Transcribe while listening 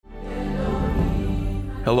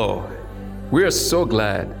Hello. We are so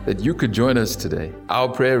glad that you could join us today. Our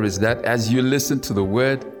prayer is that as you listen to the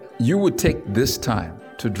word, you would take this time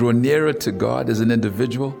to draw nearer to God as an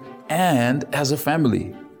individual and as a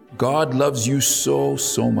family. God loves you so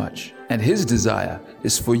much, and His desire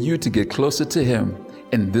is for you to get closer to Him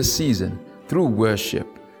in this season through worship,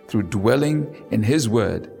 through dwelling in His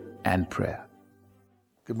word and prayer.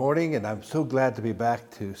 Good morning, and I'm so glad to be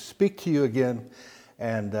back to speak to you again.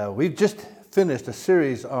 And we've just finished a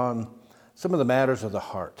series on some of the matters of the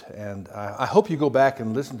heart. And I hope you go back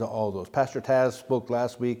and listen to all those. Pastor Taz spoke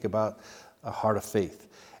last week about a heart of faith.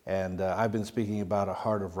 And I've been speaking about a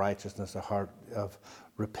heart of righteousness, a heart of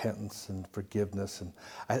repentance and forgiveness. And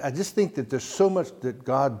I just think that there's so much that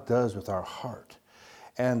God does with our heart.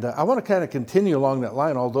 And I want to kind of continue along that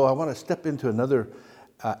line, although I want to step into another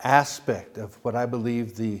aspect of what I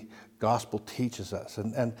believe the gospel teaches us.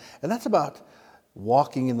 And that's about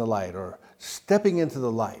walking in the light or stepping into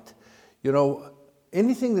the light. You know,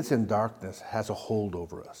 anything that's in darkness has a hold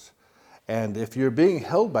over us. And if you're being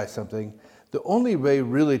held by something, the only way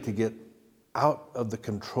really to get out of the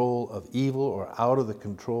control of evil or out of the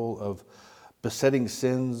control of besetting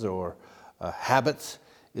sins or habits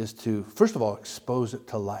is to, first of all, expose it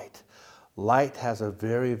to light. Light has a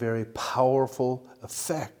very, very powerful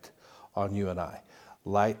effect on you and I.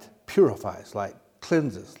 Light purifies, light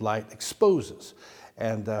cleanses, light exposes.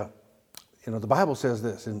 And the Bible says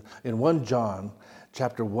this in 1 John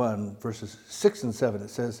chapter 1, verses 6 and 7, it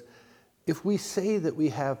says, if we say that we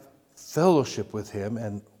have fellowship with Him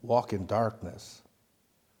and walk in darkness,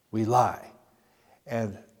 we lie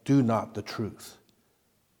and do not the truth.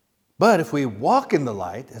 But if we walk in the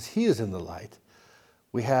light, as He is in the light,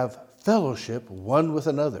 we have fellowship one with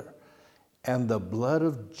another, and the blood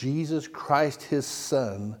of Jesus Christ, His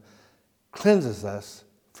Son, cleanses us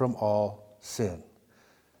from all sin.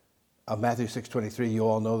 Matthew 6:23, you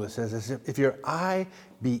all know this, says, if your eye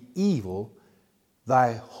be evil,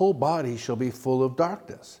 thy whole body shall be full of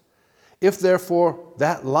darkness. If therefore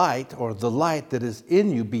that light, or the light that is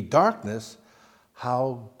in you, be darkness,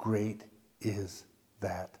 how great is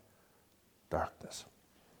that darkness?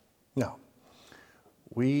 Now,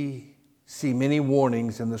 we see many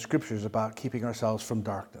warnings in the scriptures about keeping ourselves from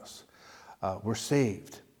darkness. We're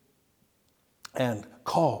saved and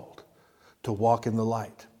called to walk in the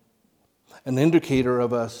light. An indicator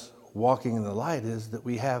of us walking in the light is that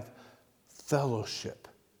we have fellowship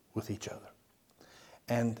with each other.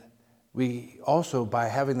 And we also, by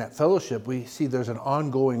having that fellowship, we see there's an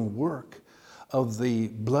ongoing work of the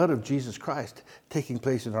blood of Jesus Christ taking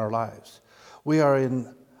place in our lives. We are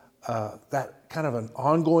in that kind of an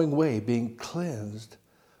ongoing way being cleansed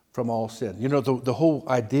from all sin. You know, the whole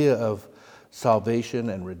idea of salvation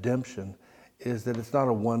and redemption is that it's not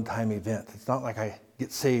a one-time event. It's not like I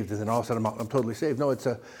get saved and then all of a sudden I'm totally saved. No,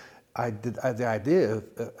 the idea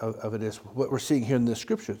of it is what we're seeing here in the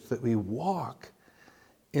scriptures, that we walk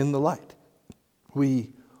in the light.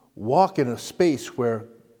 We walk in a space where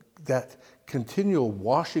that continual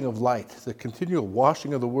washing of light, the continual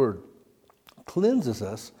washing of the Word, cleanses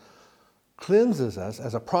us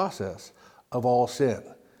as a process of all sin.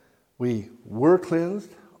 We were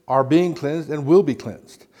cleansed, are being cleansed, and will be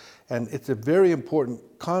cleansed. And it's a very important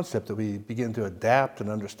concept that we begin to adapt and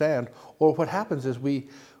understand. Or what happens is we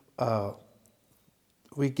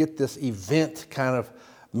get this event kind of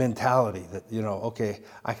mentality that, okay,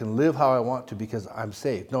 I can live how I want to because I'm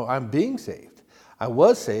saved. No, I'm being saved. I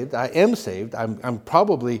was saved. I am saved. I'm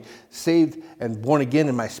probably saved and born again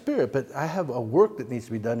in my spirit, but I have a work that needs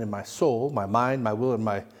to be done in my soul, my mind, my will, and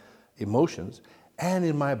my emotions, and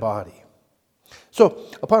in my body. So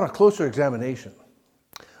upon a closer examination,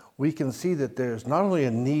 we can see that there's not only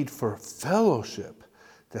a need for fellowship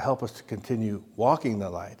to help us to continue walking the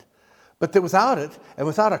light, but that without it, and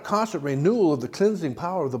without a constant renewal of the cleansing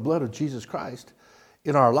power of the blood of Jesus Christ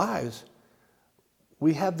in our lives,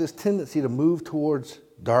 we have this tendency to move towards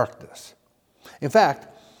darkness. In fact,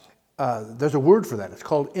 there's a word for that. It's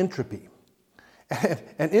called entropy.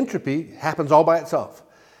 And entropy happens all by itself.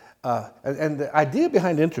 And the idea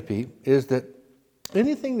behind entropy is that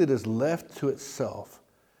anything that is left to itself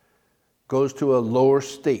goes to a lower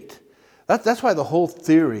state. That's why the whole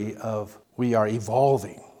theory of we are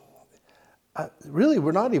evolving. Really,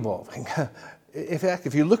 we're not evolving. In fact,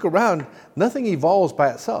 if you look around, nothing evolves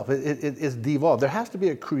by itself. It is devolved. There has to be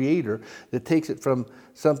a creator that takes it from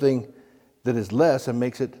something that is less and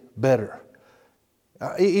makes it better.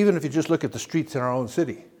 Even if you just look at the streets in our own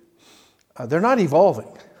city, they're not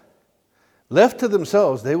evolving. Left to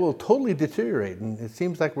themselves, they will totally deteriorate, and it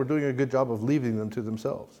seems like we're doing a good job of leaving them to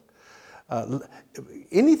themselves.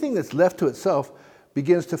 Anything that's left to itself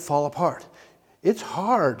begins to fall apart. It's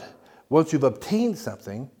hard, once you've obtained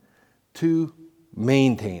something, to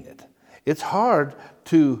maintain it. It's hard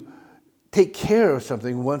to take care of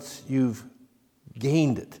something once you've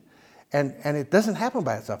gained it. And it doesn't happen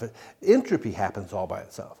by itself. Entropy happens all by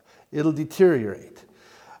itself. It'll deteriorate.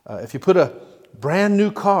 If you put a brand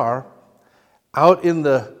new car out in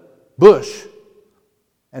the bush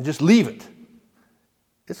and just leave it,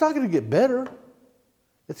 it's not going to get better.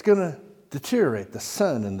 It's going to deteriorate. The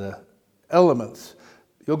sun and the elements.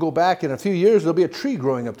 You'll go back in a few years. There'll be a tree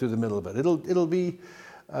growing up through the middle of it. It'll be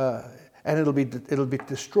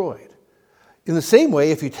destroyed. In the same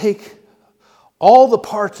way, if you take all the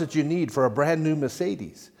parts that you need for a brand new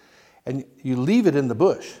Mercedes and you leave it in the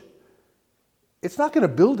bush, it's not going to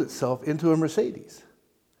build itself into a Mercedes.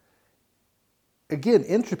 Again,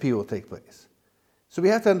 entropy will take place. So we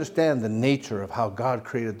have to understand the nature of how God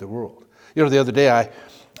created the world. You know, the other day,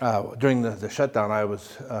 during the shutdown, I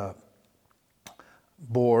was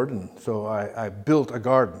bored, and so I built a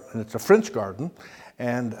garden, and it's a French garden,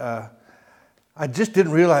 and I just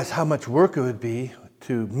didn't realize how much work it would be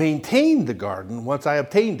to maintain the garden once I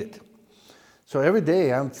obtained it. So every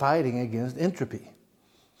day I'm fighting against entropy.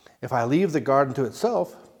 If I leave the garden to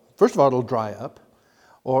itself, first of all, it'll dry up,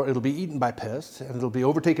 or it'll be eaten by pests, and it'll be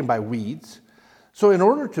overtaken by weeds. So in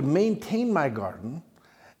order to maintain my garden,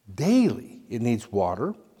 daily it needs water,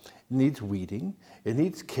 it needs weeding, it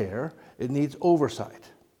needs care, it needs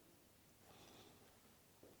oversight.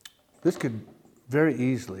 This could very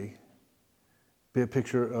easily be a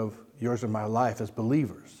picture of yours and my life as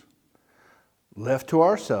believers. Left to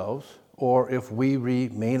ourselves, or if we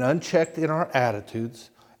remain unchecked in our attitudes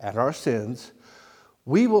and our sins,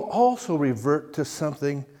 we will also revert to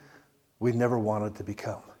something we never wanted to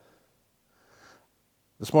become.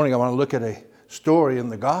 This morning I want to look at a story in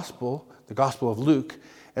the Gospel of Luke,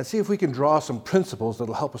 and see if we can draw some principles that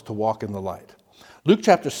will help us to walk in the light. Luke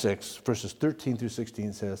chapter 6, verses 13 through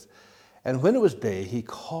 16 says, "And when it was day, he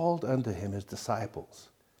called unto him his disciples.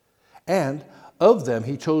 And of them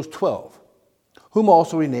he chose 12, whom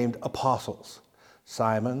also he named apostles,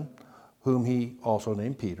 Simon, whom he also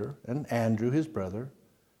named Peter, and Andrew his brother,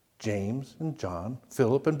 James and John,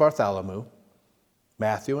 Philip and Bartholomew,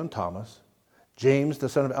 Matthew and Thomas, James the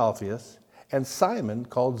son of Alphaeus, and Simon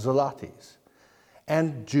called Zelotes,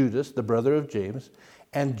 and Judas the brother of James,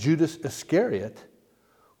 and Judas Iscariot,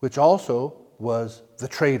 which also was the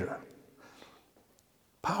traitor."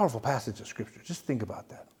 Powerful passage of Scripture. Just think about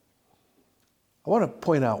that. I want to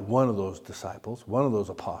point out one of those disciples, one of those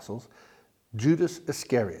apostles, Judas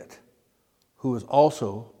Iscariot, who was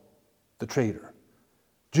also the traitor.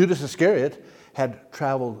 Judas Iscariot had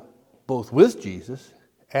traveled both with Jesus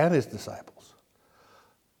and his disciples.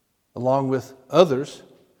 Along with others,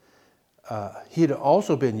 he had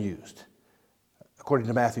also been used, according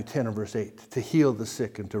to Matthew 10 and verse 8, to heal the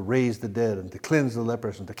sick and to raise the dead and to cleanse the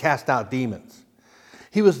lepers and to cast out demons.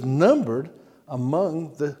 He was numbered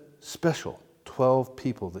among the special 12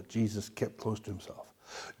 people that Jesus kept close to himself.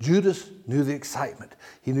 Judas knew the excitement,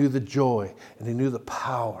 he knew the joy, and he knew the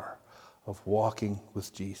power of walking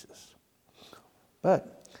with Jesus.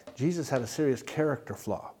 But Jesus had a serious character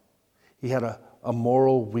flaw. He had a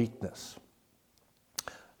moral weakness.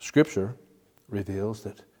 Scripture reveals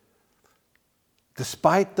that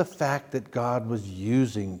despite the fact that God was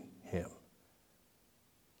using him,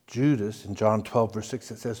 Judas, in John 12, verse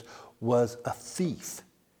 6, it says, was a thief.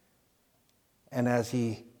 And as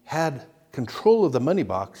he had control of the money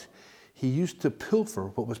box, he used to pilfer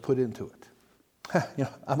what was put into it.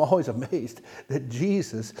 I'm always amazed that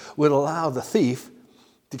Jesus would allow the thief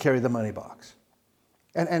to carry the money box.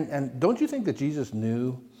 And don't you think that Jesus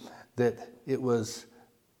knew that it was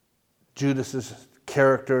Judas's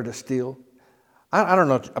character to steal? I don't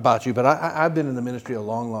know about you, but I've been in the ministry a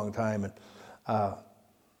long, long time, and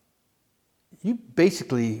you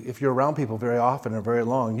basically, if you're around people very often or very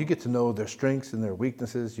long, you get to know their strengths and their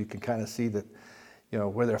weaknesses. You can kind of see that,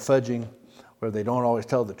 where they're fudging, where they don't always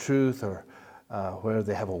tell the truth, or where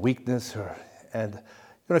they have a weakness. And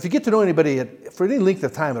if you get to know anybody for any length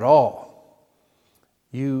of time at all,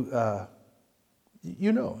 you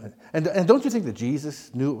know. And don't you think that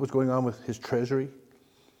Jesus knew what was going on with his treasury?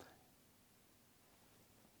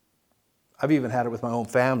 I've even had it with my own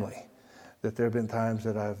family, that there have been times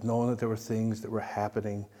that I've known that there were things that were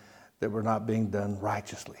happening that were not being done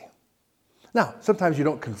righteously. Now, sometimes you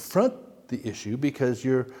don't confront the issue because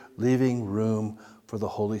you're leaving room for the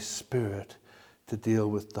Holy Spirit to deal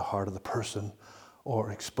with the heart of the person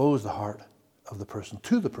or expose the heart of the person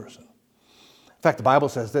to the person. In fact, the Bible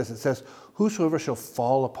says this. It says, "Whosoever shall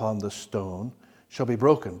fall upon the stone shall be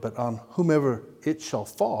broken, but on whomever it shall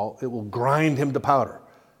fall, it will grind him to powder."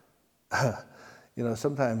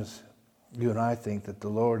 Sometimes you and I think that the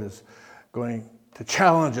Lord is going to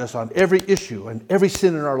challenge us on every issue and every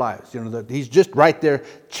sin in our lives. That He's just right there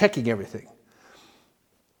checking everything.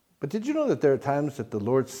 But did you know that there are times that the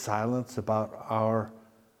Lord's silence about our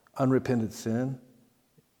unrepentant sin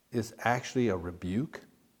is actually a rebuke?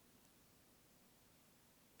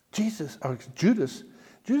 Judas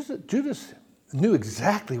knew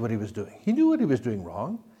exactly what he was doing. He knew what he was doing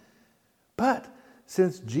wrong. But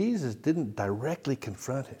since Jesus didn't directly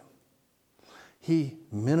confront him, he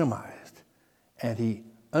minimized and he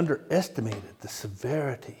underestimated the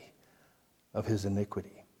severity of his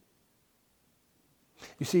iniquity.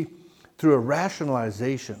 You see, through a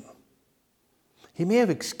rationalization, he may have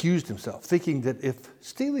excused himself, thinking that if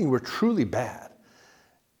stealing were truly bad,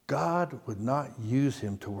 God would not use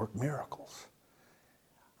him to work miracles.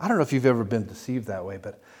 I don't know if you've ever been deceived that way,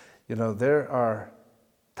 but there are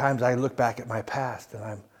times I look back at my past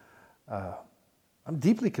and I'm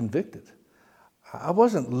deeply convicted. I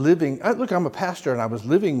wasn't living. I'm a pastor and I was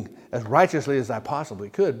living as righteously as I possibly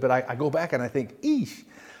could, but I go back and I think, eesh,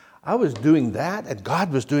 I was doing that and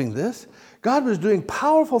God was doing this. God was doing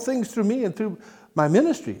powerful things through me and through my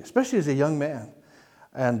ministry, especially as a young man.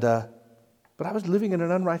 But I was living in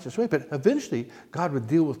an unrighteous way. But eventually, God would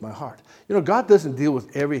deal with my heart. God doesn't deal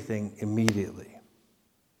with everything immediately.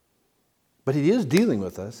 But He is dealing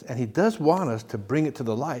with us, and He does want us to bring it to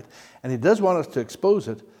the light, and He does want us to expose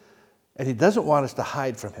it, and He doesn't want us to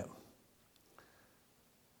hide from Him.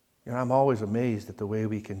 I'm always amazed at the way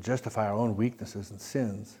we can justify our own weaknesses and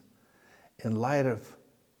sins in light of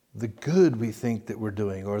the good we think that we're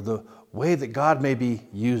doing or the way that God may be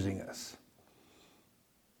using us.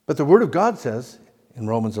 But the Word of God says in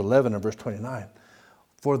Romans 11 and verse 29,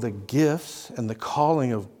 for the gifts and the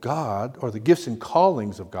calling of God, or the gifts and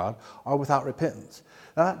callings of God, are without repentance.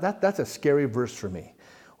 Now, that's a scary verse for me.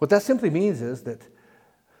 What that simply means is that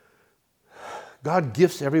God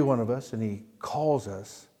gifts every one of us and He calls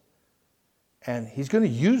us, and He's going to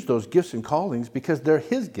use those gifts and callings because they're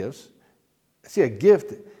His gifts. See, a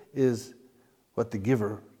gift is what the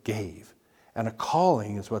giver gave, and a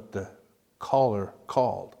calling is what the caller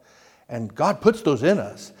called. And God puts those in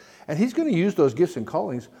us, and He's going to use those gifts and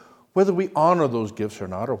callings whether we honor those gifts or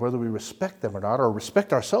not, or whether we respect them or not, or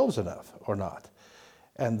respect ourselves enough or not.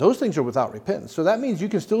 And those things are without repentance. So that means you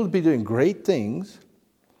can still be doing great things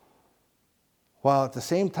while at the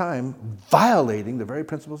same time violating the very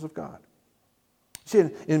principles of God. See,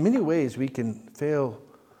 in many ways we can fail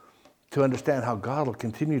to understand how God will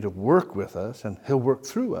continue to work with us and He'll work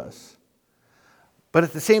through us. But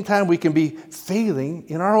at the same time, we can be failing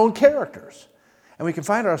in our own characters. And we can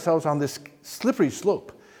find ourselves on this slippery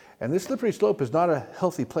slope. And this slippery slope is not a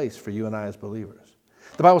healthy place for you and I as believers.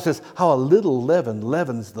 The Bible says how a little leaven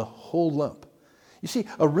leavens the whole lump. You see,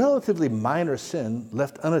 a relatively minor sin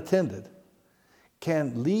left unattended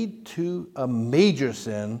can lead to a major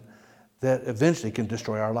sin that eventually can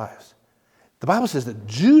destroy our lives. The Bible says that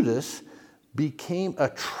Judas became a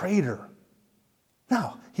traitor.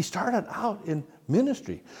 Now, he started out in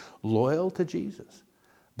ministry, loyal to Jesus,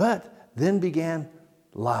 but then began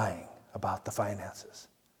lying about the finances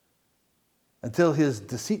until his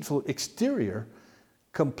deceitful exterior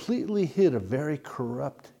completely hid a very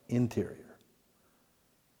corrupt interior.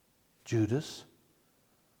 Judas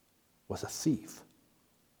was a thief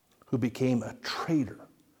who became a traitor.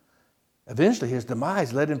 Eventually, his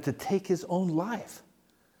demise led him to take his own life.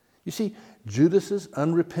 You see, Judas's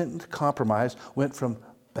unrepentant compromise went from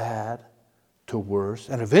bad to worse,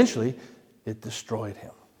 and eventually it destroyed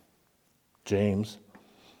him. James,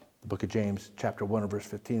 the book of James, chapter 1 and verse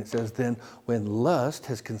 15, it says, then when lust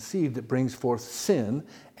has conceived, it brings forth sin,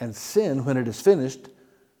 and sin, when it is finished,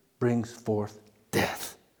 brings forth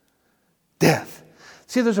death. Death.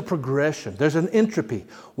 See, there's a progression. There's an entropy.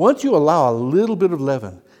 Once you allow a little bit of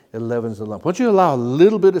leaven, it leavens the lump. Once you allow a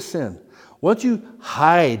little bit of sin, once you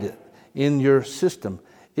hide it in your system,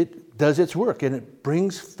 it does its work, and it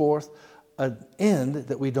brings forth an end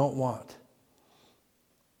that we don't want.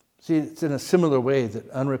 See, it's in a similar way that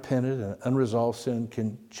unrepented and unresolved sin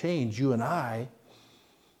can change you and I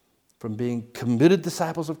from being committed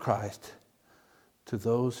disciples of Christ to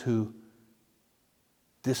those who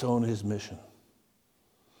disown His mission.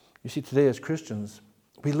 You see, today as Christians,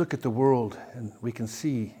 we look at the world and we can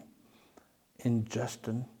see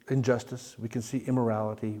injustice, we can see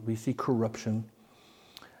immorality, we see corruption.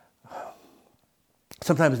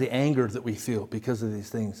 Sometimes the anger that we feel because of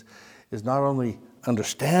these things is not only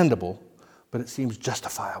understandable, but it seems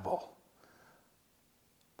justifiable.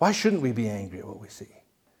 Why shouldn't we be angry at what we see?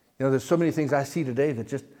 There's so many things I see today that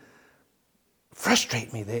just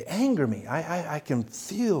frustrate me. They anger me. I can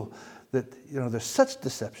feel that there's such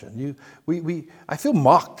deception. I feel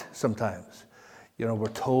mocked sometimes. We're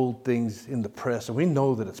told things in the press, and we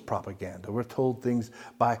know that it's propaganda. We're told things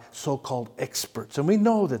by so-called experts, and we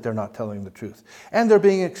know that they're not telling the truth. And they're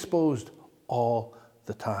being exposed all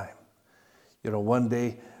the time. One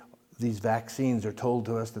day, these vaccines are told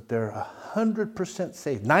to us that they're 100%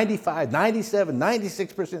 safe, 95, 97,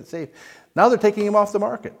 96% safe. Now they're taking them off the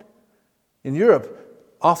market. In Europe,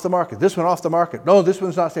 off the market. This one off the market. No, this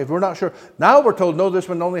one's not safe. We're not sure. Now we're told, no, this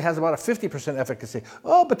one only has about a 50% efficacy.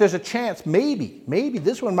 Oh, but there's a chance, maybe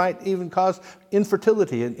this one might even cause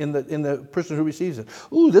infertility in the person who receives it.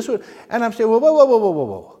 Ooh, this one. And I'm saying,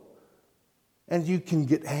 whoa. And you can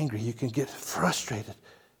get angry. You can get frustrated.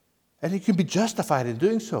 And you can be justified in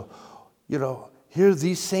doing so. Here are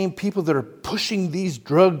these same people that are pushing these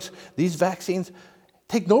drugs, these vaccines,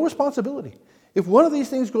 take no responsibility. If one of these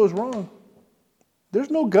things goes wrong, there's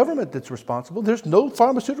no government that's responsible. There's no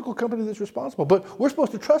pharmaceutical company that's responsible. But we're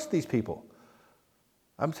supposed to trust these people.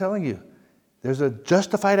 I'm telling you, there's a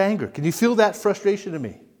justified anger. Can you feel that frustration in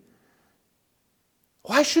me?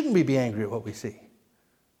 Why shouldn't we be angry at what we see?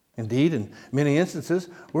 Indeed, in many instances,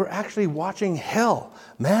 we're actually watching hell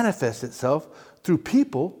manifest itself through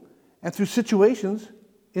people and through situations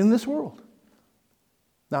in this world.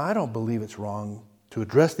 Now, I don't believe it's wrong to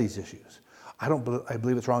address these issues. I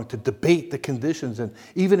believe it's wrong to debate the conditions and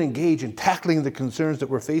even engage in tackling the concerns that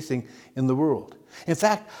we're facing in the world. In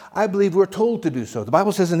fact, I believe we're told to do so. The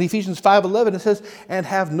Bible says in Ephesians 5:11, it says, "And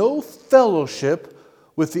have no fellowship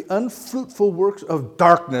with the unfruitful works of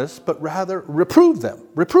darkness, but rather reprove them."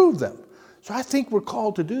 Reprove them. So I think we're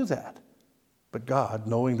called to do that. But God,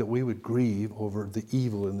 knowing that we would grieve over the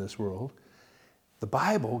evil in this world, the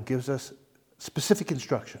Bible gives us specific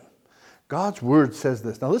instruction. God's word says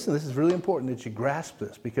this. Now listen, this is really important that you grasp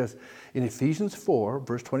this, because in Ephesians 4,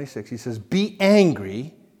 verse 26, he says, "Be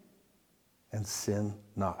angry and sin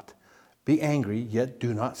not." Be angry, yet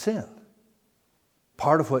do not sin.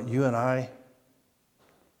 Part of what you and I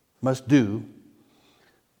must do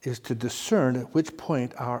is to discern at which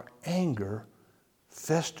point our anger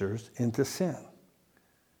festers into sin.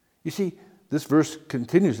 You see, this verse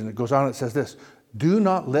continues and it goes on, it says this, "Do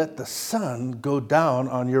not let the sun go down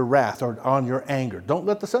on your wrath," or on your anger. Don't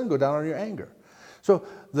let the sun go down on your anger. So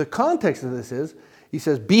the context of this is, he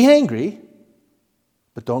says, be angry,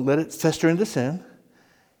 but don't let it fester into sin.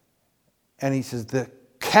 And he says the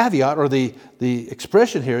caveat or the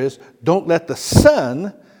expression here is, don't let the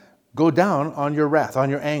sun go down on your wrath, on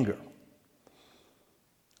your anger.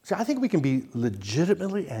 See, I think we can be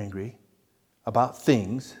legitimately angry about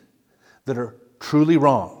things that are truly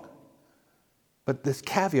wrong. But this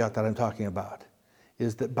caveat that I'm talking about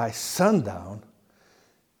is that by sundown,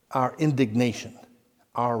 our indignation,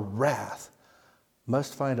 our wrath,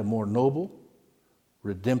 must find a more noble,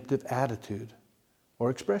 redemptive attitude or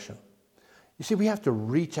expression. You see, we have to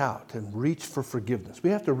reach out and reach for forgiveness. We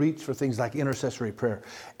have to reach for things like intercessory prayer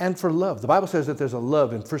and for love. The Bible says that there's a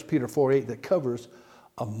love in 1 Peter 4:8 that covers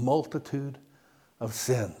a multitude of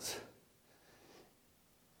sins.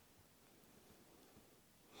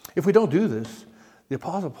 If we don't do this, the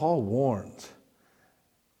Apostle Paul warns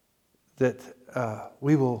that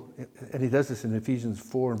we will, and he does this in Ephesians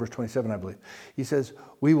 4 and verse 27, I believe. He says,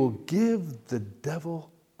 we will give the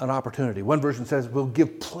devil an opportunity. One version says, we'll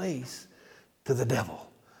give place to the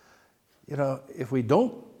devil. If we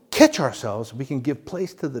don't catch ourselves, we can give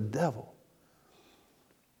place to the devil.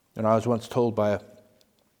 And I was once told by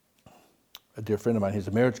a dear friend of mine, he's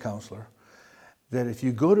a marriage counselor, that if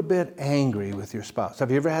you go to bed angry with your spouse,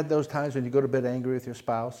 have you ever had those times when you go to bed angry with your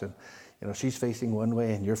spouse and she's facing one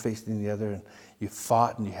way and you're facing the other, and you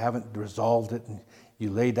fought and you haven't resolved it, and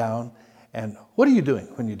you lay down, and what are you doing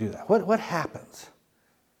when you do that? What happens?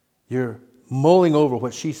 You're mulling over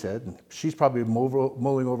what she said, and she's probably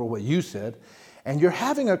mulling over what you said, and you're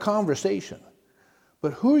having a conversation.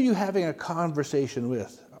 But who are you having a conversation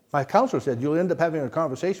with? My counselor said you'll end up having a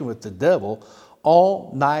conversation with the devil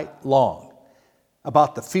all night long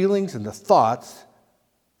about the feelings and the thoughts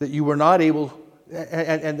that you were not able,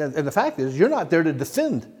 and the fact is, you're not there to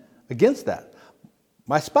defend against that.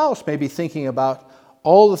 My spouse may be thinking about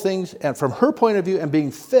all the things, and from her point of view, and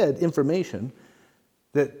being fed information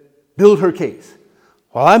that build her case.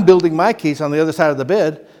 While I'm building my case on the other side of the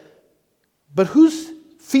bed, but who's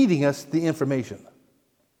feeding us the information?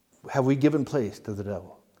 Have we given place to the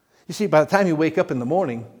devil? You see, by the time you wake up in the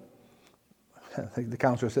morning, I think the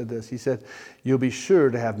counselor said this, he said, you'll be sure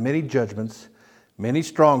to have many judgments, many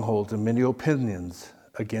strongholds, and many opinions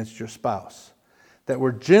against your spouse that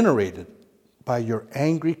were generated by your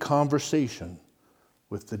angry conversation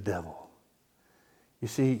with the devil. You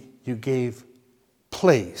see, you gave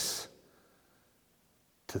place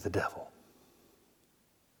to the devil.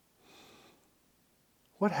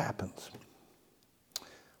 What happens?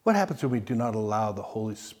 What happens when we do not allow the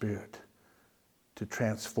Holy Spirit to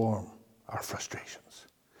transform our frustrations?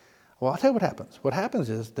 Well, I'll tell you what happens. What happens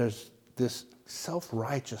is there's this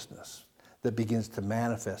self-righteousness that begins to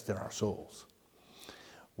manifest in our souls.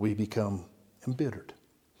 We become embittered,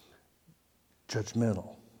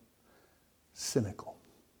 judgmental, cynical.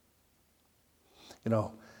 You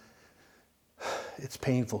know, it's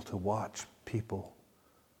painful to watch people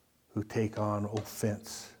who take on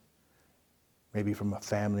offense, maybe from a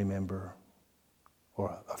family member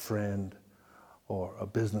or a friend or a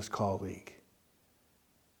business colleague.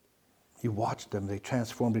 You watch them, they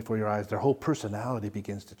transform before your eyes. Their whole personality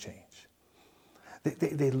begins to change.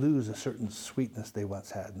 They lose a certain sweetness they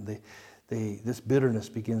once had, and this bitterness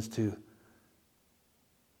begins to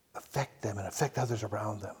affect them and affect others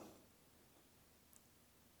around them.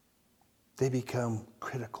 They become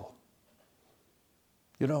critical.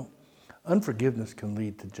 You know, unforgiveness can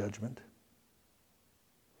lead to judgment.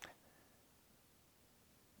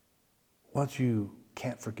 Once you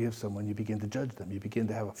can't forgive someone, you begin to judge them. You begin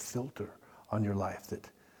to have a filter on your life that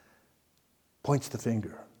points the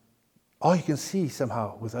finger. All you can see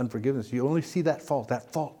somehow with unforgiveness, you only see that fault.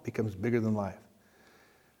 That fault becomes bigger than life.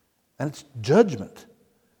 And it's judgment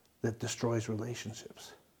that destroys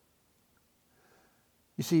relationships.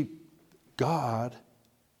 You see, God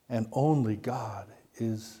and only God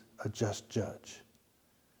is a just judge.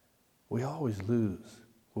 We always lose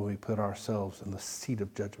when we put ourselves in the seat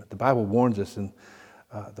of judgment. The Bible warns us in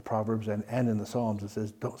the Proverbs and in the Psalms. It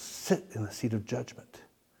says, don't sit in the seat of judgment.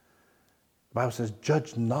 The Bible says,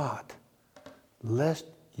 judge not, lest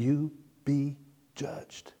you be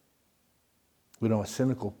judged. We know a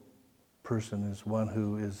cynical person is one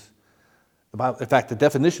who is, in fact, the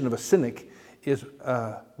definition of a cynic is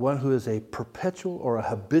one who is a perpetual or a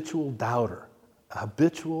habitual doubter. A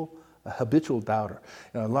habitual doubter.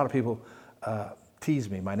 You know, a lot of people tease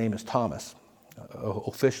me. My name is Thomas.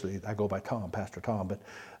 Officially, I go by Tom, Pastor Tom, but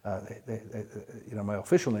my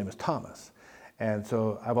official name is Thomas. And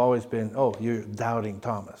so I've always been, oh, you're doubting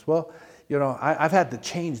Thomas. Well, you know, I've had to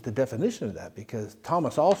change the definition of that because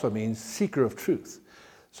Thomas also means seeker of truth.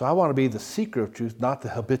 So I want to be the seeker of truth, not the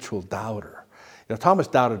habitual doubter. You know, Thomas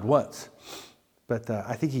doubted once, but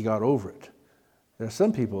I think he got over it. There are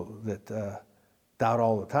some people that doubt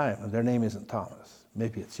all the time, and their name isn't Thomas.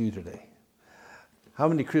 Maybe it's you today. How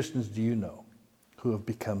many Christians do you know who have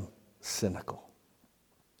become cynical?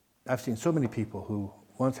 I've seen so many people who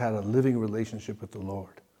once had a living relationship with the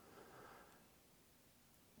Lord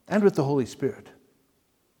and with the Holy Spirit,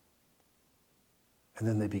 and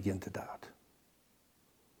then they begin to doubt.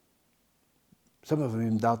 Some of them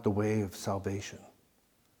even doubt the way of salvation.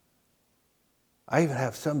 I even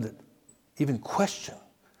have some that even question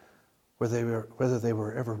whether they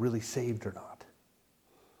were ever really saved or not.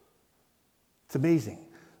 It's amazing.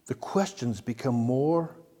 The questions become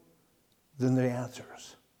more than the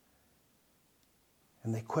answers.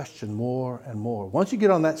 And they question more and more. Once you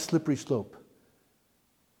get on that slippery slope,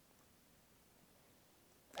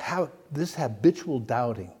 how this habitual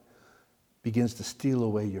doubting begins to steal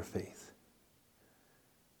away your faith.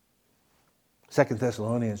 2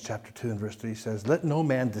 Thessalonians chapter 2 and verse 3 says, let no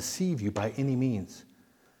man deceive you by any means,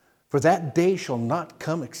 for that day shall not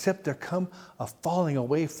come except there come a falling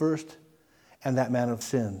away first, and that man of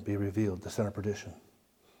sin be revealed, the son of perdition.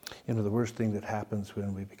 You know, the worst thing that happens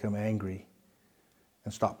when we become angry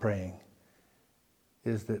and stop praying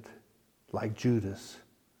is that, like Judas,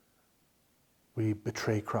 we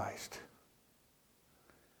betray Christ.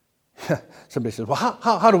 Somebody says, well,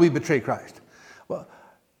 how do we betray Christ? Well,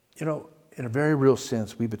 you know, in a very real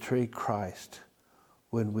sense, we betray Christ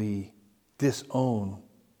when we disown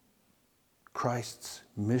Christ's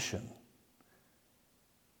mission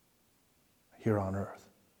here on earth.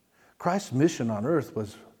 Christ's mission on earth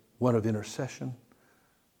was one of intercession,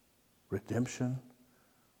 redemption,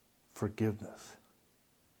 forgiveness.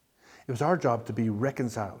 It was our job to be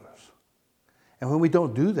reconcilers. And when we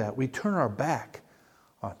don't do that, we turn our back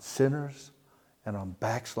on sinners and on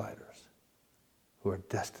backsliders who are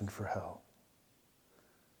destined for hell.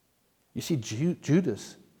 You see,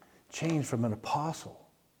 Judas changed from an apostle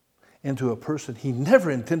into a person he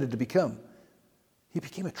never intended to become. He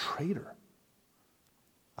became a traitor.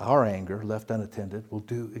 Our anger, left unattended, will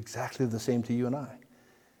do exactly the same to you and I.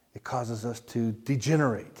 It causes us to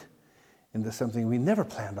degenerate into something we never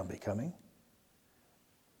planned on becoming.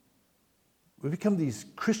 We become these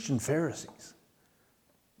Christian Pharisees.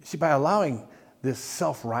 You see, by allowing this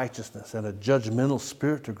self-righteousness and a judgmental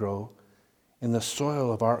spirit to grow in the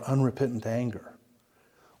soil of our unrepentant anger,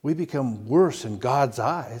 we become worse in God's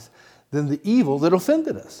eyes than the evil that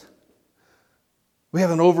offended us. We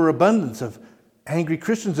have an overabundance of angry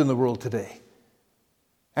Christians in the world today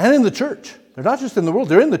and in the church. They're not just in the world,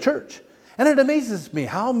 they're in the church. And it amazes me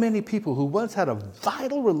how many people who once had a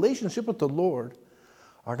vital relationship with the Lord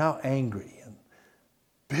are now angry and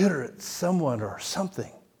bitter at someone or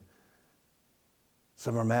something.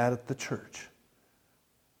 Some are mad at the church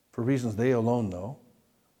for reasons they alone know.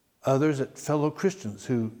 Others at fellow Christians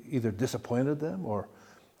who either disappointed them or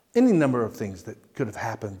any number of things that could have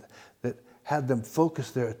happened that had them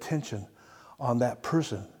focus their attention on that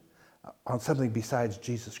person, on something besides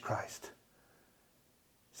Jesus Christ.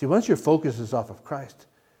 See, once your focus is off of Christ,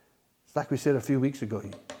 it's like we said a few weeks ago,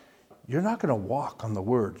 you're not going to walk on the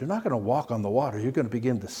Word. You're not going to walk on the water. You're going to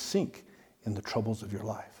begin to sink in the troubles of your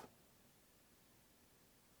life.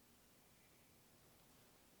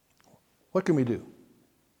 What can we do?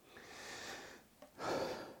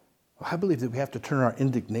 I believe that we have to turn our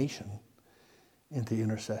indignation into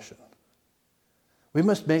intercession. We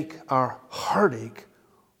must make our heartache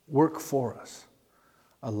work for us,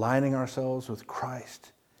 aligning ourselves with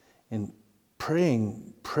Christ in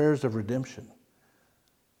praying prayers of redemption.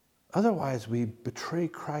 Otherwise, we betray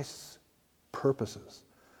Christ's purposes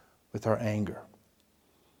with our anger.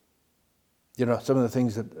 You know, some of the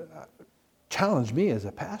things that challenge me as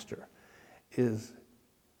a pastor is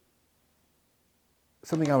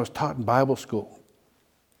something I was taught in Bible school.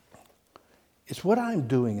 It's what I'm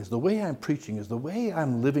doing, is the way I'm preaching, is the way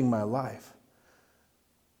I'm living my life,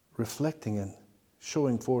 reflecting and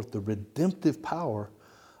showing forth the redemptive power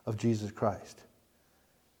of Jesus Christ.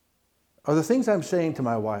 Are the things I'm saying to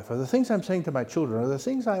my wife, are the things I'm saying to my children, are the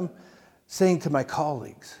things I'm saying to my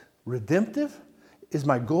colleagues redemptive? Is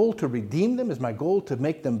my goal to redeem them? Is my goal to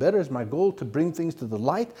make them better? Is my goal to bring things to the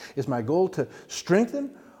light? Is my goal to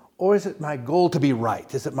strengthen? Or is it my goal to be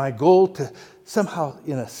right? Is it my goal to somehow,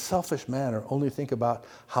 in a selfish manner, only think about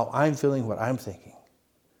how I'm feeling, what I'm thinking?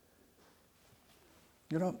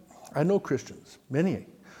 You know, I know Christians, many,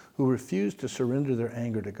 who refuse to surrender their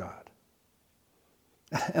anger to God.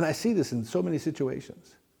 And I see this in so many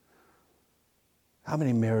situations. How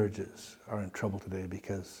many marriages are in trouble today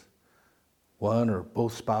because one or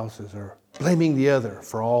both spouses are blaming the other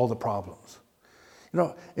for all the problems? You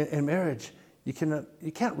know, in marriage, you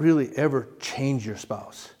can't really ever change your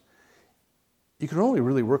spouse. You can only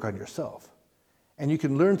really work on yourself. And you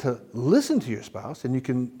can learn to listen to your spouse, and you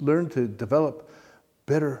can learn to develop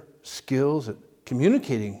better skills at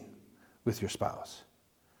communicating with your spouse.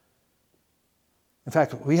 In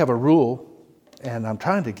fact, we have a rule, and I'm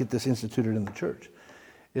trying to get this instituted in the church,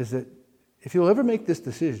 is that if you'll ever make this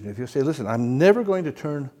decision, if you'll say, listen, I'm never going to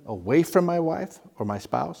turn away from my wife or my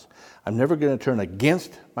spouse, I'm never going to turn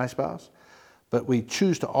against my spouse, but we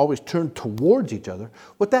choose to always turn towards each other,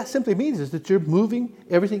 what that simply means is that you're moving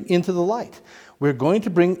everything into the light. We're going to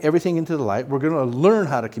bring everything into the light. We're going to learn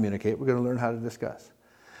how to communicate. We're going to learn how to discuss.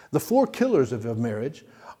 The four killers of marriage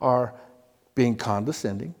are being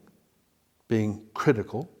condescending, being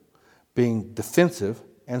critical, being defensive,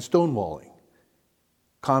 and stonewalling.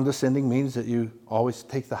 Condescending means that you always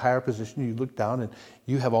take the higher position, you look down and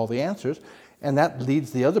you have all the answers, and that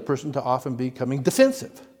leads the other person to often becoming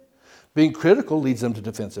defensive. Being critical leads them to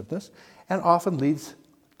defensiveness and often leads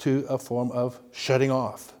to a form of shutting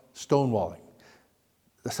off, stonewalling,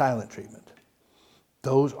 the silent treatment.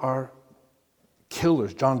 Those are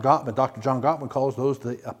killers. Dr. John Gottman calls those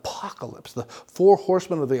the apocalypse, the four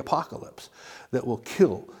horsemen of the apocalypse that will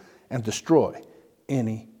kill and destroy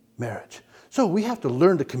any marriage. So we have to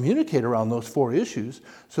learn to communicate around those four issues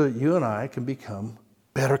so that you and I can become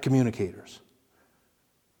better communicators.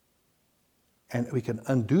 And we can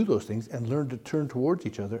undo those things and learn to turn towards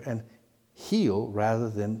each other and heal rather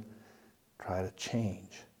than try to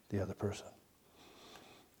change the other person.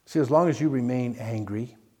 See, as long as you remain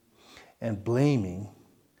angry and blaming,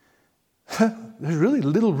 there's really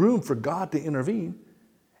little room for God to intervene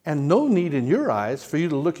and no need in your eyes for you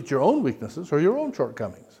to look at your own weaknesses or your own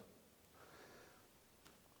shortcomings.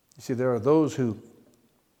 You see, there are those who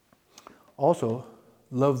also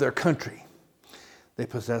love their country. They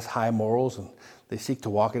possess high morals and they seek to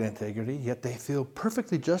walk in integrity, yet they feel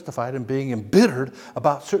perfectly justified in being embittered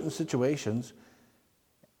about certain situations.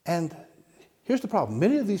 And here's the problem.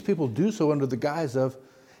 Many of these people do so under the guise of,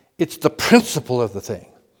 it's the principle of the thing.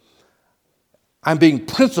 I'm being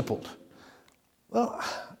principled. Well,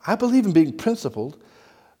 I believe in being principled,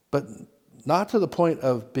 but not to the point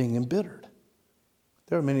of being embittered.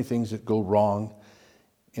 There are many things that go wrong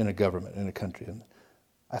in a government, in a country. And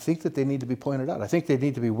I think that they need to be pointed out. I think they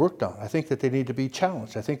need to be worked on. I think that they need to be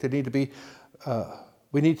challenged. I think they need to be,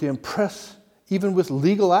 we need to impress even with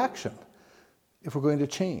legal action, if we're going to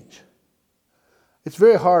change. It's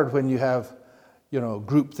very hard when you have,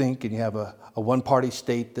 groupthink and you have a one-party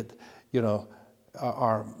state that,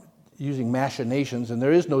 are using machinations, and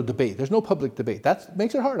there is no debate. There's no public debate. That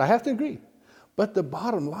makes it hard. I have to agree. But the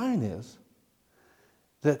bottom line is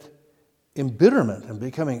that embitterment and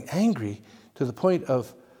becoming angry to the point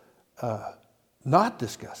of not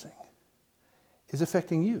discussing is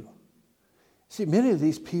affecting you. See, many of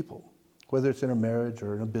these people, whether it's in a marriage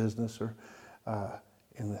or in a business or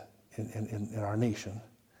in our nation,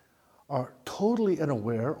 are totally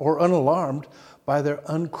unaware or unalarmed by their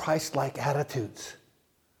unchristlike attitudes.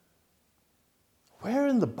 Where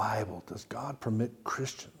in the Bible does God permit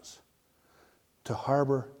Christians to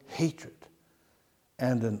harbor hatred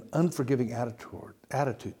and an unforgiving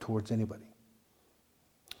attitude towards anybody?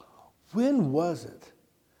 When was it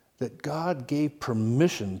that God gave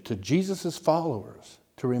permission to Jesus' followers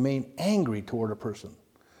to remain angry toward a person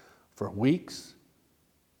for weeks,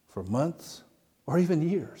 for months, or even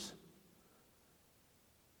years?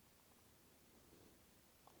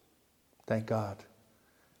 Thank God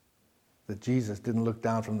that Jesus didn't look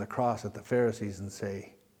down from the cross at the Pharisees and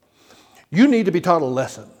say, "You need to be taught a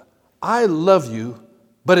lesson. I love you,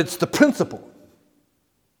 but it's the principle."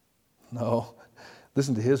 No,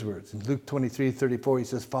 listen to his words. In Luke 23:34, he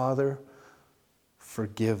says, "Father,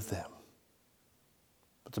 forgive them."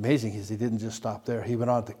 What's amazing is he didn't just stop there. He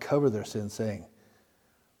went on to cover their sins, saying,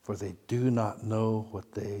 "For they do not know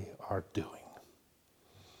what they are doing."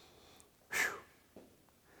 Whew.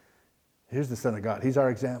 Here's the Son of God. He's our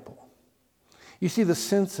example. You see, the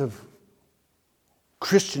sense of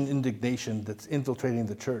Christian indignation that's infiltrating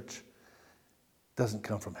the church doesn't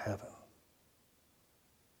come from heaven.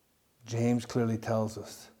 James clearly tells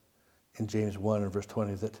us in James 1 and verse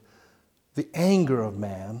 20 that the anger of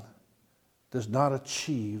man does not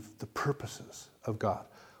achieve the purposes of God.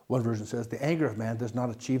 One version says the anger of man does not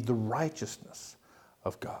achieve the righteousness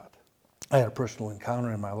of God. I had a personal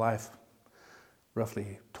encounter in my life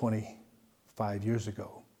roughly 25 years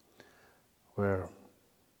ago where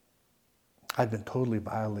I'd been totally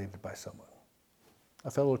violated by someone,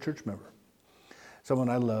 a fellow church member, someone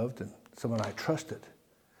I loved and someone I trusted.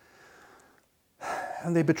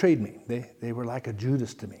 And they betrayed me. They were like a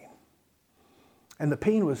Judas to me. And the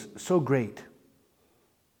pain was so great,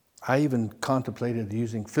 I even contemplated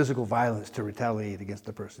using physical violence to retaliate against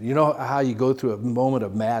the person. You know how you go through a moment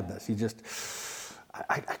of madness?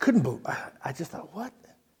 I couldn't believe, I just thought, what?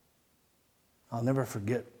 I'll never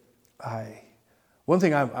forget. One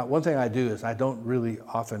thing I do is I don't really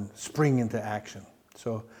often spring into action.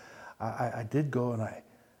 So I did go and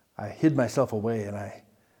I hid myself away and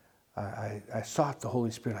I sought the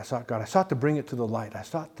Holy Spirit. I sought God. I sought to bring it to the light. I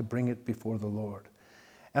sought to bring it before the Lord.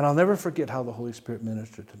 And I'll never forget how the Holy Spirit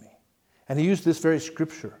ministered to me. And he used this very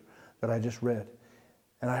scripture that I just read.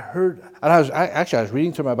 And I was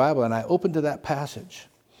reading through my Bible and I opened to that passage.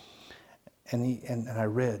 And I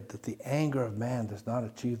read that the anger of man does not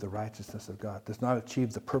achieve the righteousness of God, does not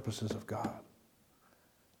achieve the purposes of God.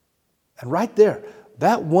 And right there,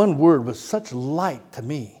 that one word was such light to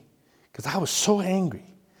me because I was so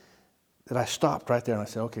angry that I stopped right there and I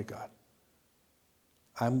said, "Okay, God,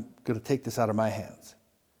 I'm going to take this out of my hands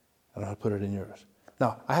and I'm going to put it in yours."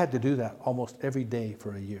 Now, I had to do that almost every day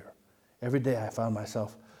for a year. Every day I found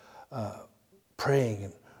myself praying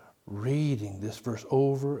and reading this verse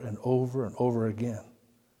over and over and over again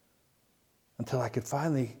until I could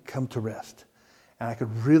finally come to rest and I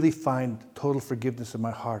could really find total forgiveness in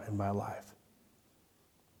my heart and my life.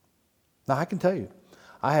 Now, I can tell you,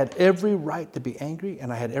 I had every right to be angry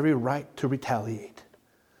and I had every right to retaliate.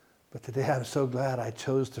 But today I'm so glad I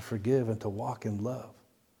chose to forgive and to walk in love.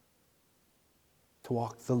 To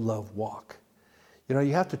walk the love walk. You know,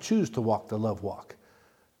 you have to choose to walk the love walk.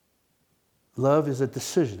 Love is a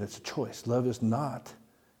decision, it's a choice. Love is not,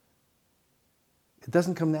 it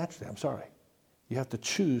doesn't come naturally, I'm sorry. You have to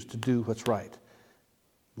choose to do what's right.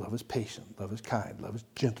 Love is patient, love is kind, love is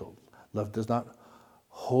gentle. Love does not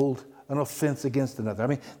hold an offense against another. I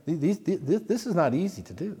mean, this is not easy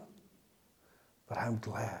to do. But I'm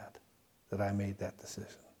glad that I made that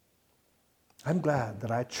decision. I'm glad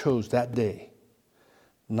that I chose that day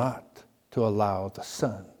not to allow the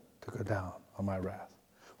sun to go down on my wrath.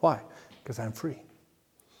 Why? Because I'm free.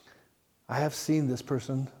 I have seen this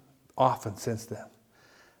person often since then.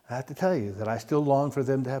 I have to tell you that I still long for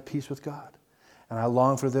them to have peace with God. And I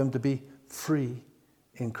long for them to be free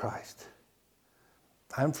in Christ.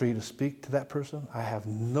 I'm free to speak to that person. I have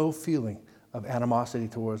no feeling of animosity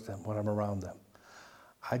towards them when I'm around them.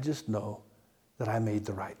 I just know that I made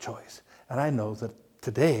the right choice. And I know that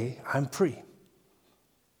today I'm free.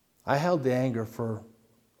 I held the anger for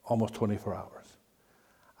almost 24 hours.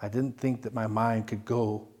 I didn't think that my mind could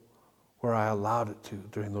go where I allowed it to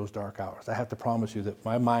during those dark hours. I have to promise you that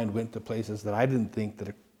my mind went to places that I didn't think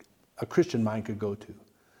that a Christian mind could go to.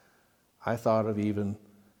 I thought of even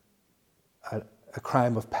a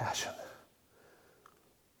crime of passion.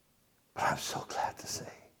 But I'm so glad to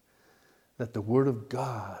say that the Word of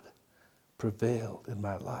God prevailed in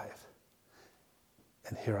my life.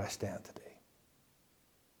 And here I stand today.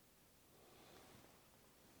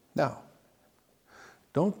 Now,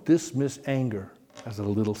 don't dismiss anger as a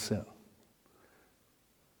little sin.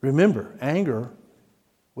 Remember, anger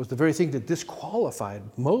was the very thing that disqualified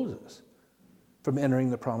Moses from entering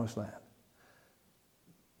the promised land.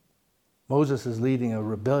 Moses is leading a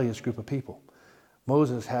rebellious group of people.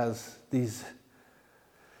 Moses has these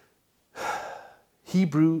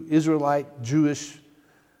Hebrew, Israelite, Jewish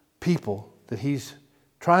people that he's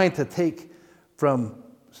trying to take from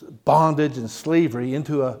bondage and slavery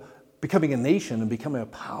into becoming a nation and becoming a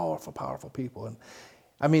powerful, powerful people. And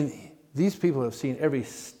I mean, these people have seen every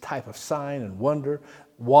type of sign and wonder.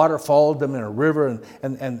 Water followed them in a river,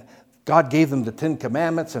 and God gave them the 10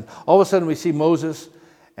 Commandments. And all of a sudden we see Moses,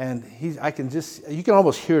 and you can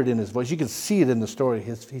almost hear it in his voice. You can see it in the story.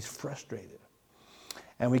 He's frustrated.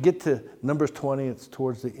 And we get to Numbers 20. It's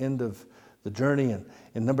towards the end of the journey. And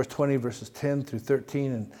in Numbers 20, verses 10 through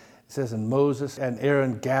 13, and it says, and Moses and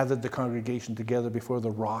Aaron gathered the congregation together before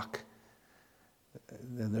the rock.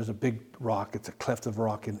 And there's a big rock. It's a cleft of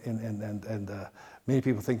rock. And many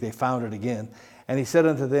people think they found it again. And he said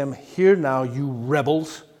unto them, hear now, you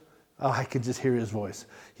rebels. Oh, I could just hear his voice.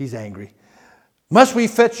 He's angry. Must we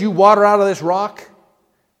fetch you water out of this rock?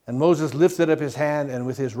 And Moses lifted up his hand, and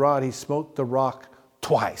with his rod he smote the rock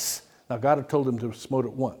twice. Now God had told him to smote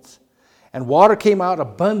it once. And water came out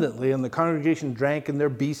abundantly, and the congregation drank, and their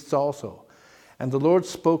beasts also. And the Lord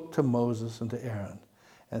spoke to Moses and to Aaron,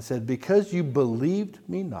 and said, because you believed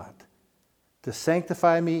me not, to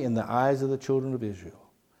sanctify me in the eyes of the children of Israel,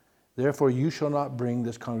 therefore you shall not bring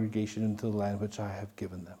this congregation into the land which I have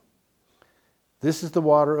given them. This is the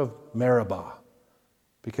water of Meribah,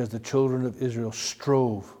 because the children of Israel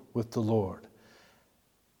strove with the Lord,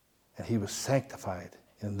 and he was sanctified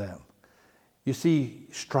in them. You see,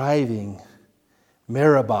 striving,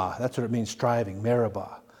 Meribah, that's what it means, striving,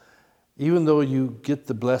 Meribah. Even though you get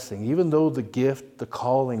the blessing, even though the gift, the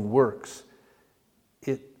calling works,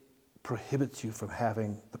 it prohibits you from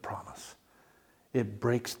having the promise. It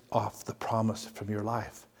breaks off the promise from your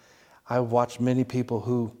life. I've watched many people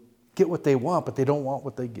who get what they want, but they don't want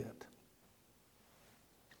what they get.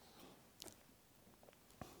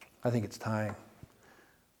 I think it's time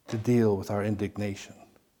to deal with our indignation.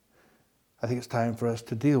 I think it's time for us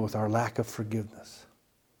to deal with our lack of forgiveness.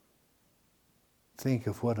 Think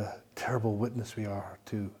of what a terrible witness we are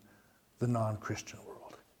to the non-Christian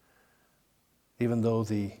world. Even though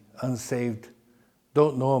the unsaved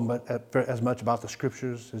don't know as much about the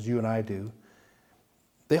Scriptures as you and I do,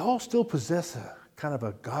 they all still possess a kind of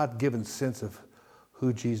a God-given sense of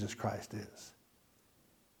who Jesus Christ is.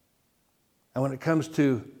 And when it comes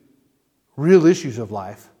to real issues of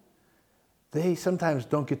life, they sometimes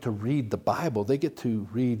don't get to read the Bible. They get to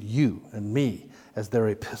read you and me as their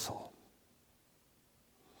epistle.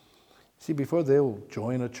 See, before they will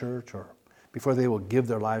join a church or before they will give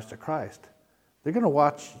their lives to Christ, they're going to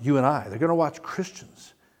watch you and I. They're going to watch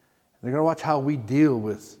Christians. They're going to watch how we deal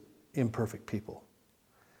with imperfect people.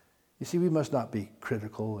 You see, we must not be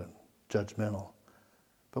critical and judgmental,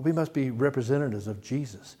 but we must be representatives of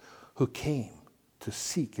Jesus, who came to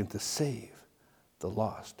seek and to save the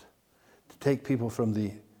lost, to take people from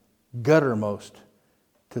the guttermost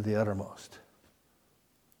to the uttermost.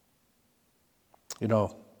 You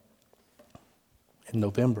know, in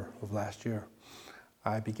November of last year,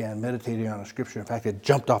 I began meditating on a scripture. In fact, it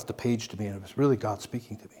jumped off the page to me, and it was really God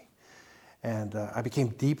speaking to me. And I became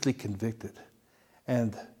deeply convicted,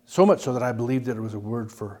 and so much so that I believed that it was a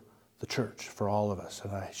word for the church, for all of us.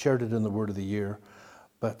 And I shared it in the Word of the Year,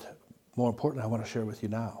 but more importantly, I want to share it with you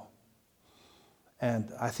now.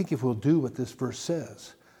 And I think if we'll do what this verse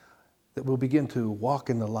says, that we'll begin to walk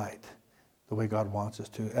in the light the way God wants us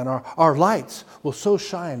to. And our lights will so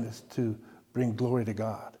shine as to bring glory to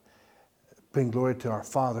God, bring glory to our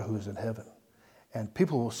Father who is in heaven. And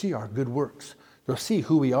people will see our good works. They'll see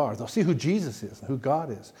who we are. They'll see who Jesus is and who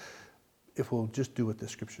God is, if we'll just do what the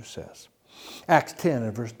Scripture says. Acts 10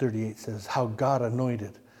 and verse 38 says, how God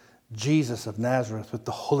anointed Jesus of Nazareth with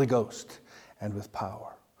the Holy Ghost and with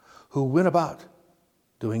power, who went about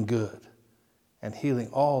doing good and healing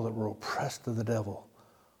all that were oppressed of the devil,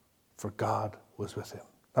 for God was with him.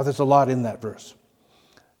 Now there's a lot in that verse.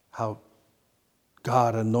 How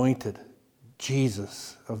God anointed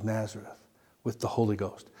Jesus of Nazareth with the Holy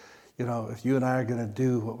Ghost. You know, if you and I are going to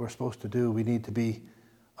do what we're supposed to do, we need to be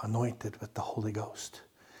anointed with the Holy Ghost.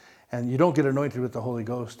 And you don't get anointed with the Holy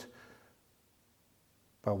Ghost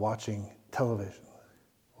by watching television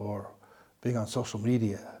or being on social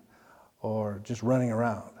media or just running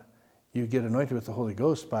around. You get anointed with the Holy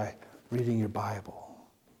Ghost by reading your Bible,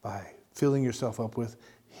 by filling yourself up with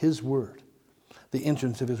His Word. The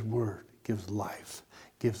entrance of His Word gives life,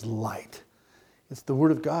 gives light. It's the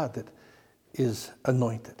Word of God that is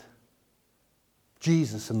anointed.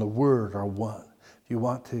 Jesus and the Word are one. If you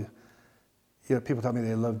want to, you know, people tell me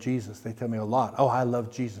they love Jesus. They tell me a lot. Oh, I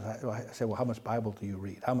love Jesus. I say, well, how much Bible do you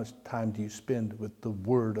read? How much time do you spend with the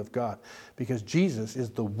Word of God? Because Jesus is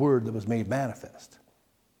the Word that was made manifest.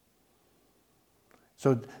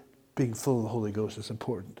 So being full of the Holy Ghost is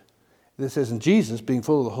important. This says, and Jesus, being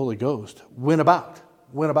full of the Holy Ghost, went about.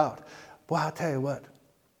 Boy, I'll tell you what.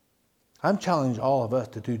 I'm challenging all of us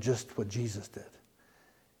to do just what Jesus did.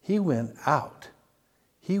 He went out.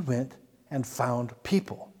 He went and found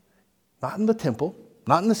people. Not in the temple,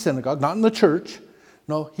 not in the synagogue, not in the church.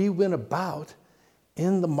 No, He went about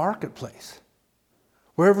in the marketplace.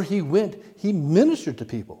 Wherever He went, He ministered to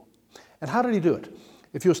people. And how did He do it?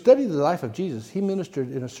 If you'll study the life of Jesus, He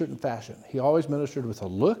ministered in a certain fashion. He always ministered with a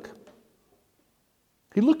look.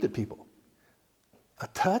 He looked at people. A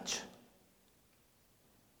touch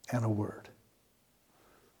and a word.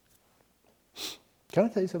 Can I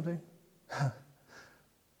tell you something?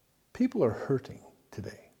 People are hurting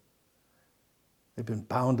today. They've been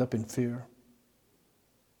bound up in fear.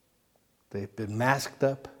 They've been masked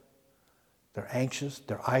up. They're anxious.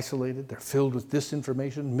 They're isolated. They're filled with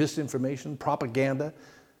disinformation, misinformation, propaganda.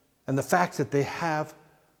 And the facts that they have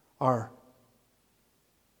are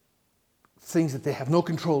things that they have no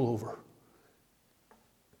control over.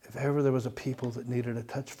 If ever there was a people that needed a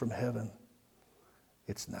touch from heaven,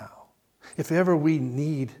 it's now. If ever we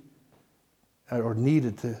need or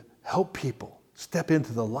needed to help people step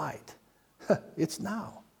into the light, it's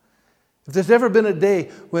now. If there's ever been a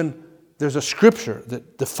day when there's a scripture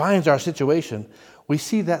that defines our situation, we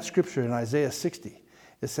see that scripture in Isaiah 60.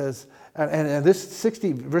 It says, and this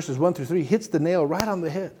 60 verses 1 through 3 hits the nail right on the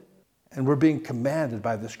head. And we're being commanded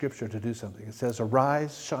by the scripture to do something. It says,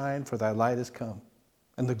 arise, shine, for thy light is come.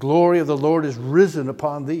 And the glory of the Lord is risen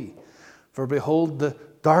upon thee. For behold, the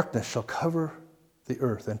darkness shall cover the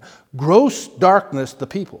earth, and gross darkness the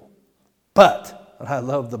people. But, and I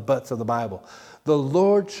love the buts of the Bible, the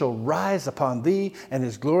Lord shall rise upon thee, and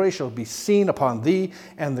His glory shall be seen upon thee,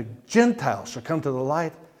 and the Gentiles shall come to the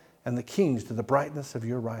light, and the kings to the brightness of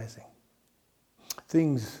your rising.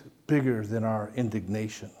 Things bigger than our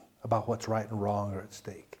indignation about what's right and wrong are at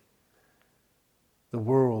stake. The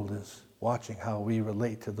world is watching how we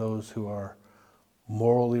relate to those who are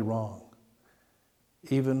morally wrong,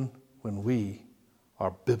 even when we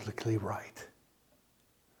are biblically right.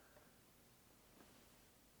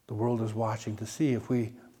 The world is watching to see if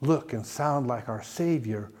we look and sound like our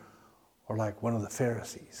Savior or like one of the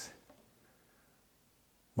Pharisees.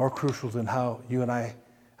 More crucial than how you and I,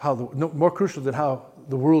 more crucial than how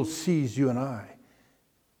the world sees you and I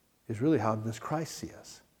is really how does Christ see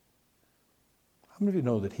us? How many of you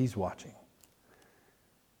know that He's watching?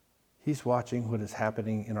 He's watching what is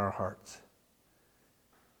happening in our hearts.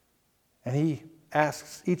 And He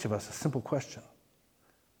asks each of us a simple question.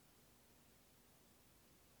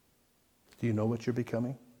 Do you know what you're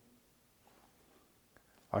becoming?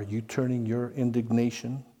 Are you turning your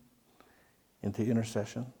indignation into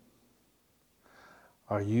intercession?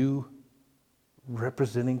 Are you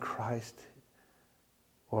representing Christ,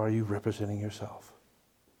 or are you representing yourself?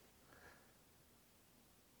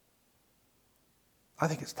 I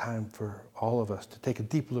think it's time for all of us to take a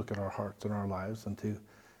deep look at our hearts and our lives and to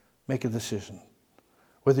make a decision.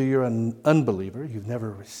 Whether you're an unbeliever, you've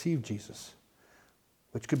never received Jesus,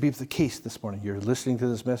 which could be the case this morning. You're listening to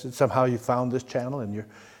this message. Somehow you found this channel and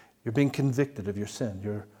you're being convicted of your sin.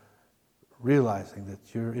 You're realizing that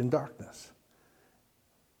you're in darkness.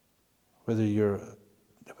 Whether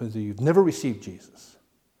you've never received Jesus,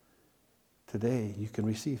 today you can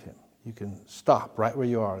receive Him. You can stop right where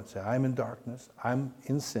you are and say, I'm in darkness, I'm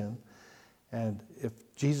in sin, and if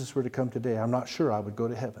Jesus were to come today, I'm not sure I would go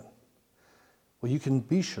to heaven. Well, you can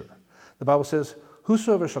be sure. The Bible says,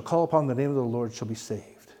 whosoever shall call upon the name of the Lord shall be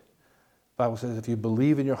saved. The Bible says if you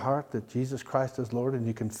believe in your heart that Jesus Christ is Lord and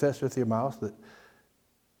you confess with your mouth that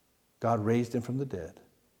God raised Him from the dead,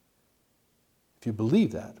 if you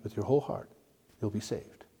believe that with your whole heart, you'll be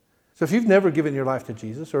saved. So if you've never given your life to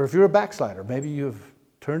Jesus, or if you're a backslider, maybe you've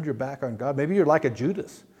turned your back on God, maybe you're like a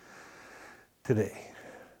Judas today.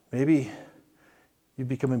 Maybe You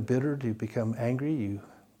become embittered, you become angry, you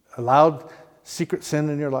allowed secret sin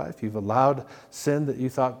in your life, you've allowed sin that you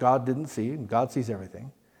thought God didn't see, and God sees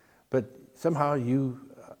everything. But somehow you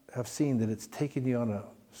have seen that it's taken you on a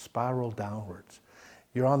spiral downwards.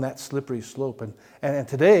 You're on that slippery slope. And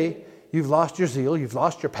today, you've lost your zeal, you've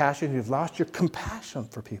lost your passion, you've lost your compassion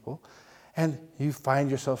for people. And you find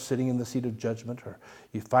yourself sitting in the seat of judgment, or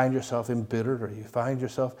you find yourself embittered, or you find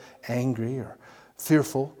yourself angry or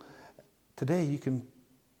fearful. Today, you can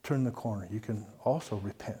turn the corner. You can also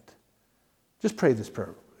repent. Just pray this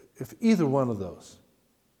prayer. If either one of those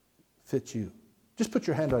fits you, just put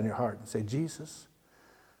your hand on your heart and say, Jesus,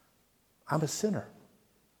 I'm a sinner.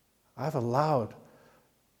 I've allowed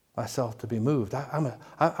myself to be moved. I'm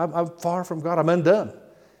far from God. I'm undone.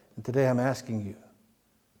 And today I'm asking you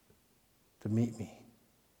to meet me,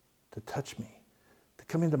 to touch me, to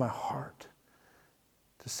come into my heart,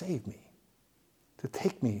 to save me, to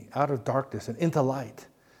take me out of darkness and into light,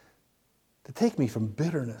 to take me from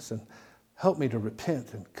bitterness and help me to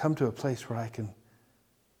repent and come to a place where I can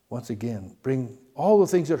once again bring all the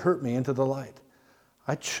things that hurt me into the light.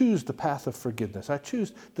 I choose the path of forgiveness. I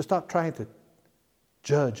choose to stop trying to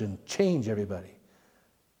judge and change everybody.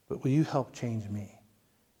 But will you help change me?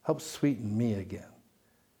 Help sweeten me again.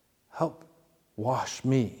 Help wash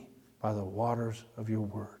me by the waters of your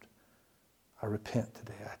word. I repent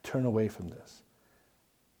today. I turn away from this.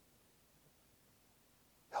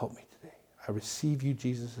 Help me today. I receive you,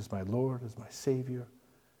 Jesus, as my Lord, as my Savior.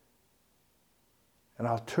 And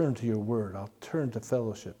I'll turn to your word. I'll turn to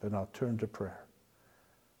fellowship, and I'll turn to prayer.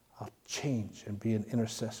 I'll change and be an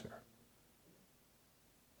intercessor.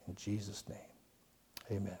 In Jesus' name,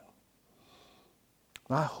 amen.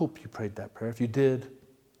 And I hope you prayed that prayer. If you did,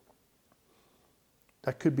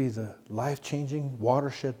 that could be the life-changing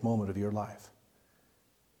watershed moment of your life.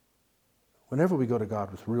 Whenever we go to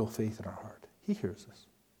God with real faith in our heart, he hears us.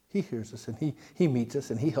 He hears us, and he meets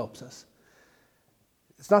us, and he helps us.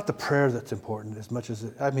 It's not the prayer that's important as much as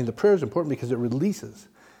the prayer is important because it releases.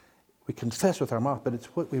 We confess with our mouth, but it's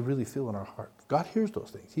what we really feel in our heart. God hears those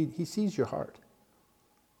things. He sees your heart.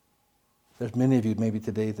 There's many of you maybe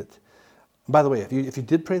today that, by the way, if you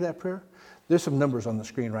did pray that prayer, there's some numbers on the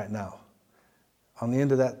screen right now. On the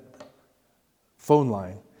end of that phone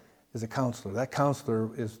line is a counselor. That counselor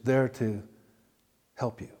is there to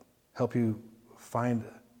help you find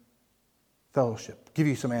fellowship, give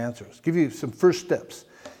you some answers, give you some first steps.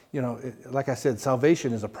 You know, like I said,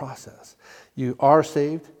 salvation is a process. You are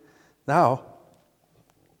saved. Now,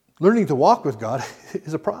 learning to walk with God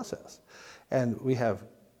is a process. And we have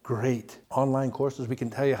great online courses. We can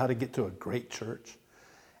tell you how to get to a great church,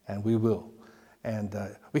 and we will. And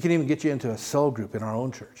we can even get you into a cell group in our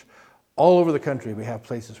own church. All over the country, we have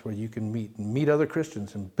places where you can meet other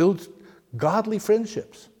Christians and build godly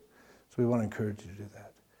friendships. So we want to encourage you to do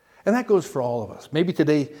that. And that goes for all of us. Maybe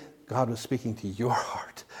today God was speaking to your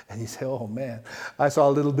heart, and you say, oh man, I saw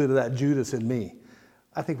a little bit of that Judas in me.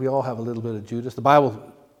 I think we all have a little bit of Judas. The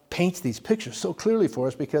Bible paints these pictures so clearly for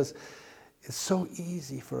us because it's so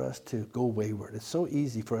easy for us to go wayward. It's so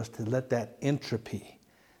easy for us to let that entropy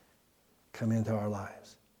come into our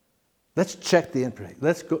lives. Let's check the entropy.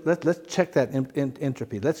 Let's check that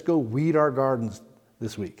entropy. Let's go weed our gardens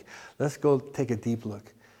this week. Let's go take a deep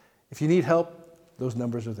look. If you need help, those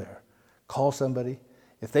numbers are there. Call somebody.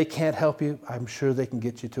 If they can't help you, I'm sure they can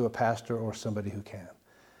get you to a pastor or somebody who can.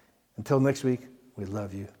 Until next week, we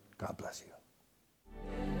love you. God bless you.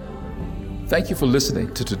 Thank you for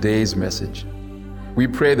listening to today's message. We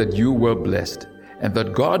pray that you were blessed and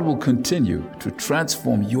that God will continue to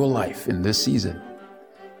transform your life in this season.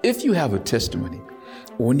 If you have a testimony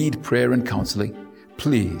or need prayer and counseling,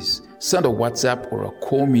 please send a WhatsApp or a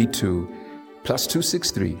call me to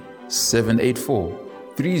 +263 784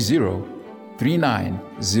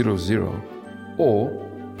 303900 or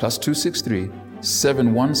 +263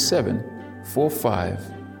 717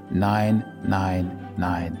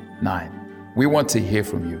 459999. We want to hear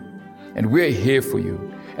from you, and we are here for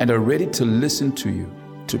you and are ready to listen to you,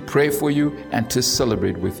 to pray for you, and to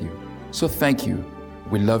celebrate with you. So thank you.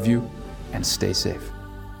 We love you, and stay safe.